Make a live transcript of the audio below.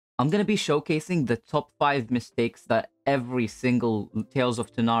I'm going to be showcasing the top 5 mistakes that every single Tales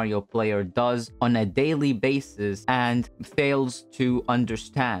of Tanorio player does on a daily basis and fails to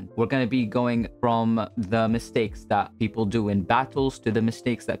understand. We're going to be going from the mistakes that people do in battles to the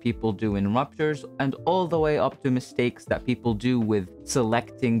mistakes that people do in ruptures, and all the way up to mistakes that people do with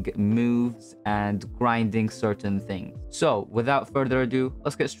selecting moves and grinding certain things. So without further ado,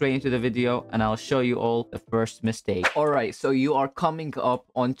 let's get straight into the video and I'll show you all the first mistake. Alright, so you are coming up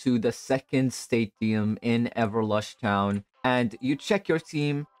onto the second stadium in Everlush Town, and you check your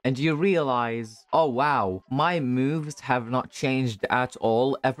team and you realize, oh wow, my moves have not changed at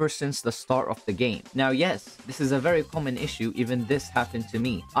all ever since the start of the game. Now yes, this is a very common issue, even this happened to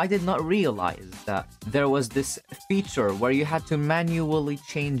me. I did not realize that there was this feature where you had to manually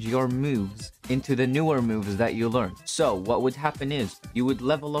change your moves into the newer moves that you learned. So what would happen is, you would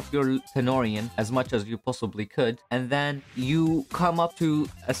level up your Tanorian as much as you possibly could, and then you come up to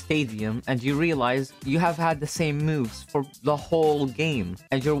a stadium and you realize you have had the same moves for the whole game,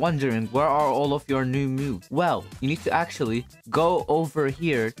 and you're wondering, where are all of your new moves? Well, you need to actually go over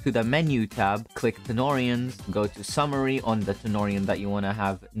here to the menu tab, click Tanorians, go to summary on the Tanorian that you want to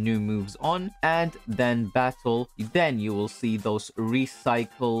have new moves on, and then battle. Then you will see those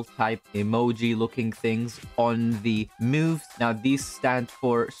recycle type emoji looking things on the moves. Now these stand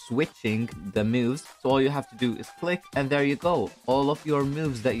for switching the moves, so all you have to do is click, and there you go. All of your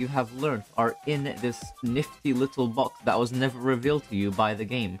moves that you have learned are in this nifty little box that was never revealed to you by the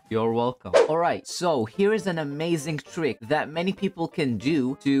game. You're welcome. Alright, so here is an amazing trick that many people can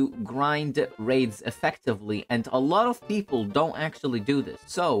do to grind raids effectively, and a lot of people don't actually do this.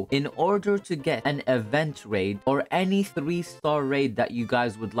 So in order to get an event raid or any 3-star raid that you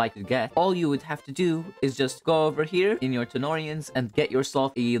guys would like to get, all you would have to do is just go over here in your Tanorians and get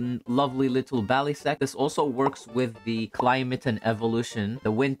yourself a lovely little Balisec. This also works with the climate and evolution,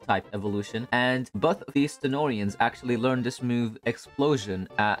 the wind type evolution, and both of these Tanorians actually learn this move Explosion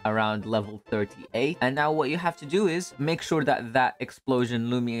at around level 38. And now what you have to do is make sure that that Explosion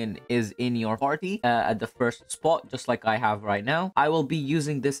Lumion is in your party at the first spot, just like I have right now. I will be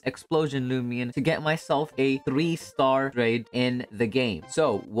using this Explosion Lumion to get myself a 3-star raid in the game.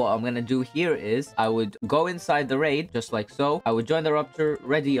 So what I'm gonna do here is, I would go inside the raid just like so. I would join the rupture,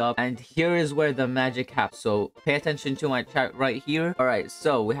 ready up, and here is where the magic happens. So pay attention to my chat right here. All right,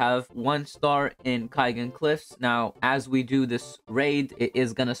 so we have 1 star in Kaigan Cliffs. Now as we do this raid, it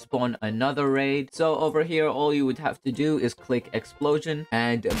is gonna spawn another raid. So over here, all you would have to do is click Explosion,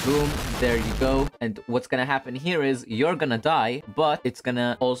 and boom, there you go. And what's gonna happen here is, you're gonna die, but it's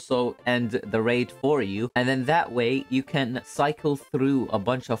gonna also end the raid for you, and then that way you can cycle through a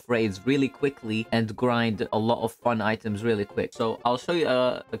bunch of raids really quickly and grind a lot of fun items really quick. So I'll show you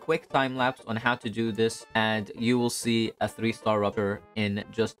a quick time lapse on how to do this, and you will see a 3-star rupture in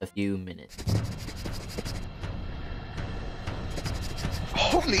just a few minutes.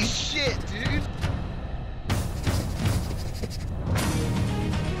 Holy shit, dude!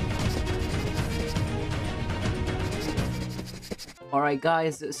 Alright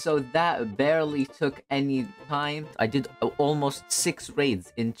guys, so that barely took any time. I did almost 6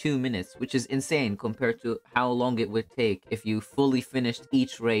 raids in 2 minutes, which is insane compared to how long it would take if you fully finished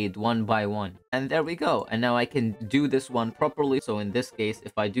each raid one by one. And there we go. And now I can do this one properly. So in this case,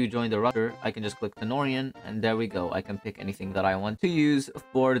 if I do join the rupture, I can just click Tanorian, and there we go. I can pick anything that I want to use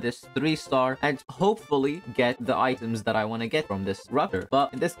for this 3-star and hopefully get the items that I want to get from this rupture.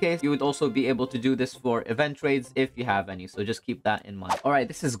 But in this case, you would also be able to do this for event raids if you have any. So just keep that in mind. All right,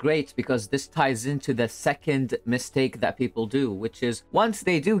 this is great because this ties into the second mistake that people do, which is, once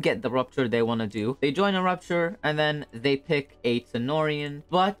they do get the rupture they want to do, they join a rupture and then they pick a Tanorian,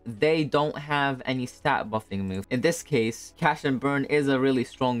 but they don't have any stat buffing move. In this case, Cash and Burn is a really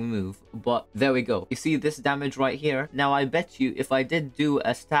strong move, but there we go. You see this damage right here? Now I bet you if I did do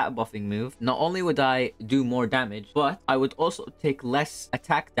a stat buffing move, not only would I do more damage, but I would also take less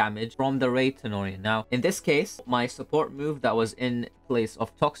attack damage from the raid Tanorian. Now in this case, my support move that was in place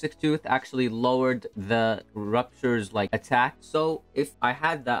of Toxic Tooth actually lowered the rupture's like attack. So if I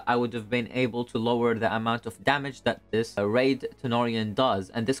had that, I would have been able to lower the amount of damage that this raid Tanorian does,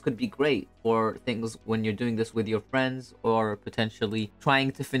 and this could be great for things when you're doing this with your friends, or potentially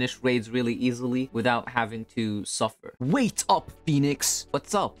trying to finish raids really easily without having to suffer. Wait up, Phoenix!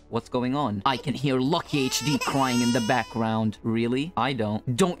 What's up? What's going on? I can hear Lucky HD crying in the background. Really? I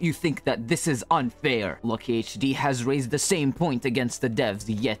don't. Don't you think that this is unfair? Lucky HD has raised the same point against the devs,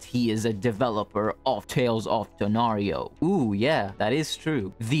 yet he is a developer of Tales of Tanorio. Ooh, yeah, that is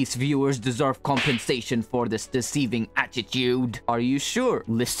true. These viewers deserve compensation for this deceiving attitude. Are you sure?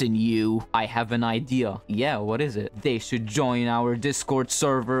 Listen, you, I have an idea. Yeah, what is it? They should join our Discord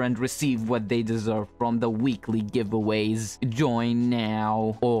server and receive what they deserve from the weekly giveaways. Join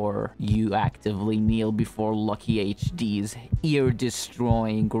now, or you actively kneel before Lucky HD's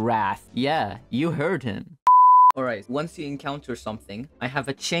ear-destroying wrath. Yeah, you heard him. Alright, once you encounter something, I have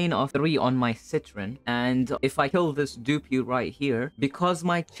a chain of 3 on my citron, and if I kill this dupie right here, because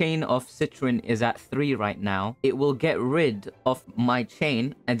my chain of citron is at 3 right now, it will get rid of my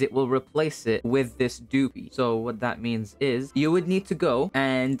chain and it will replace it with this dupie. So what that means is, you would need to go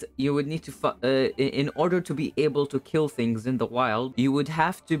and you would need to, in order to be able to kill things in the wild, you would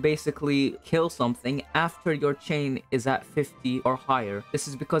have to basically kill something after your chain is at 50 or higher. This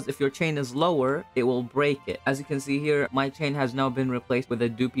is because if your chain is lower, it will break it. As you can see here, my chain has now been replaced with a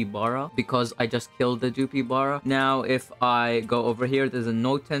dupie bara because I just killed the dupie bara. Now if I go over here, there's a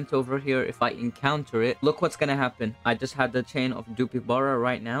no tent over here. If I encounter it, look what's gonna happen. I just had the chain of dupie bara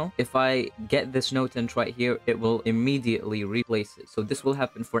right now. If I get this no tent right here, it will immediately replace it. So this will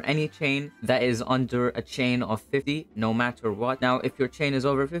happen for any chain that is under a chain of 50, no matter what. Now if your chain is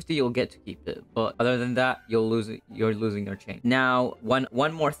over 50, you'll get to keep it, but other than that, you'll lose it. You're losing your chain. Now one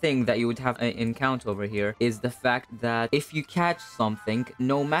more thing that you would have in count over here is the fact that if you catch something,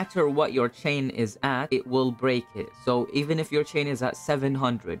 no matter what your chain is at, it will break it. So even if your chain is at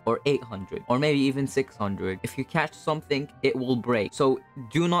 700 or 800 or maybe even 600, if you catch something, it will break. So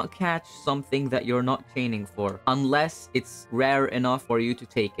do not catch something that you're not chaining for unless it's rare enough for you to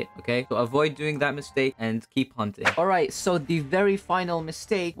take it. Okay, so avoid doing that mistake and keep hunting. All right, so the very final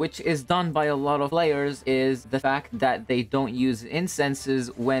mistake, which is done by a lot of players, is the fact that they don't use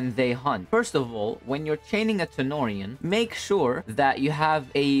incenses when they hunt. First of all, when you're chaining a Tanorian, make sure that you have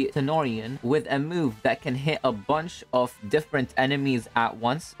a Tanorian with a move that can hit a bunch of different enemies at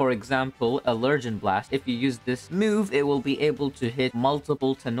once. For example, a Lurgen Blast. If you use this move, it will be able to hit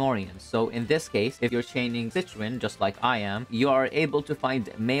multiple Tanorians. So in this case, if you're chaining Citron, just like I am, you are able to find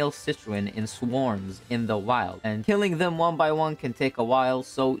male Citron in swarms in the wild. And killing them one by one can take a while,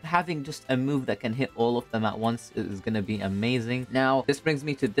 so having just a move that can hit all of them at once is going to be amazing. Now, this brings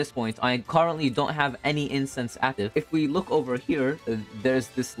me to this point. I currently don't have any incense active. If we look over here, there's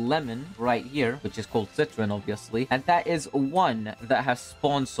this lemon right here, which is called citron, obviously, and that is one that has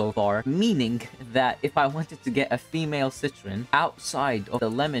spawned so far, meaning that if I wanted to get a female citron outside of the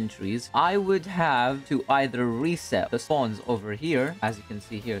lemon trees, I would have to either reset the spawns over here, as you can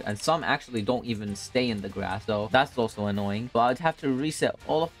see here, and some actually don't even stay in the grass, so that's also annoying, but I'd have to reset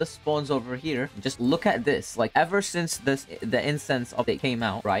all of the spawns over here. Just look at this, like ever since the incense update came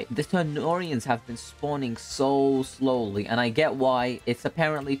out, right, the Tanorians have been spawning so slowly, and I get why. It's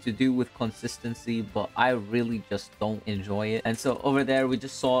apparently to do with consistency, but I really just don't enjoy it. And so over there we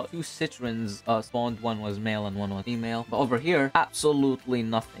just saw 2 citrons spawned. One was male and one was female, but over here absolutely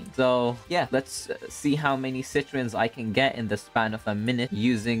nothing. So yeah, let's see how many citrons I can get in the span of a minute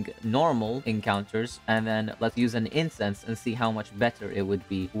using normal encounters, and then let's use an incense and see how much better it would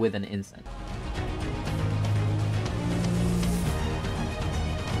be with an incense.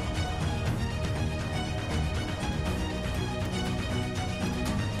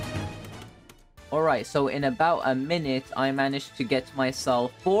 Alright, so in about a minute, I managed to get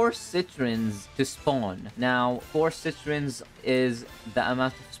myself 4 citrons to spawn. Now, 4 citrons is the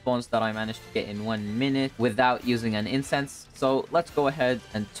amount of spawns that I managed to get in 1 minute without using an incense. So let's go ahead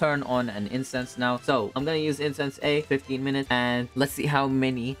and turn on an incense now. So I'm gonna use incense A, 15 minutes, and let's see how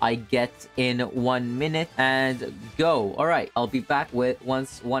many I get in 1 minute, and go. Alright, I'll be back with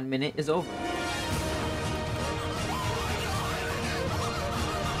once 1 minute is over.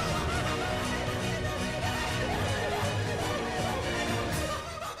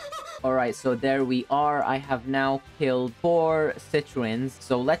 Alright, so there we are. I have now killed 4 citrons.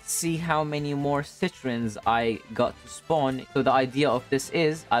 So let's see how many more citrons I got to spawn. So the idea of this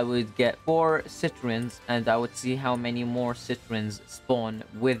is I would get 4 citrons and I would see how many more citrons spawn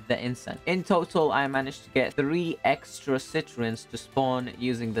with the incense. In total, I managed to get 3 extra citrons to spawn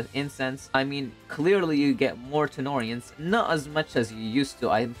using the incense. I mean, clearly you get more Tanorians, not as much as you used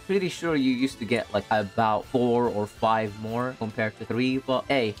to. I'm pretty sure you used to get like about 4 or 5 more compared to 3. But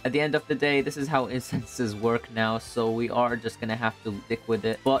hey, at the end end of the day, this is how incenses work now, so we are just gonna have to stick with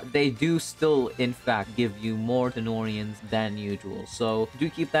it. But they do still, in fact, give you more Tanorians than usual, so do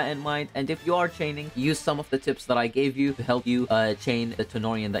keep that in mind. And if you are chaining, use some of the tips that I gave you to help you chain the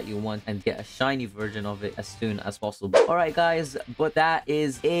Tanorian that you want and get a shiny version of it as soon as possible. Alright guys, but that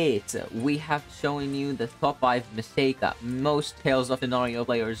is it. We have shown you the top 5 mistakes that most Tales of Tanorio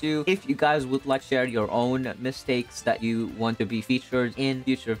players do. If you guys would like to share your own mistakes that you want to be featured in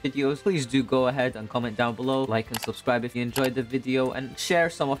future videos, please do go ahead and comment down below, like and subscribe if you enjoyed the video, and share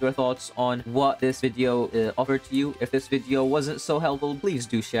some of your thoughts on what this video offered to you. If this video wasn't so helpful, please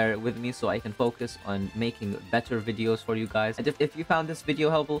do share it with me so I can focus on making better videos for you guys. And if you found this video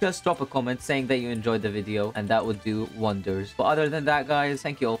helpful, just drop a comment saying that you enjoyed the video, and that would do wonders. But other than that guys,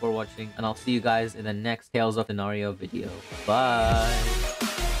 thank you all for watching, and I'll see you guys in the next Tales of Tanorio video. Bye!